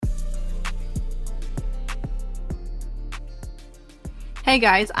Hey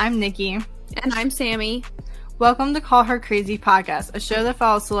guys, I'm Nikki. And I'm Sammy. Welcome to Call Her Crazy Podcast, a show that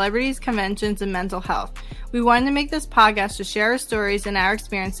follows celebrities, conventions, and mental health. We wanted to make this podcast to share our stories and our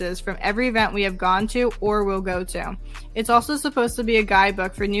experiences from every event we have gone to or will go to. It's also supposed to be a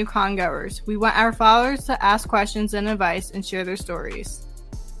guidebook for new con-goers. We want our followers to ask questions and advice and share their stories.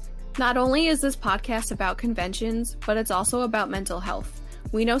 Not only is this podcast about conventions, but it's also about mental health.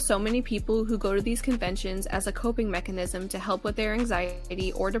 We know so many people who go to these conventions as a coping mechanism to help with their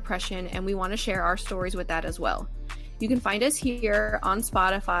anxiety or depression, and we want to share our stories with that as well. You can find us here on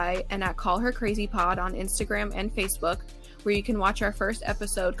Spotify and at Call Her Crazy Pod on Instagram and Facebook, where you can watch our first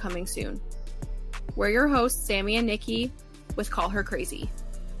episode coming soon. We're your hosts, Sammy and Nikki, with Call Her Crazy.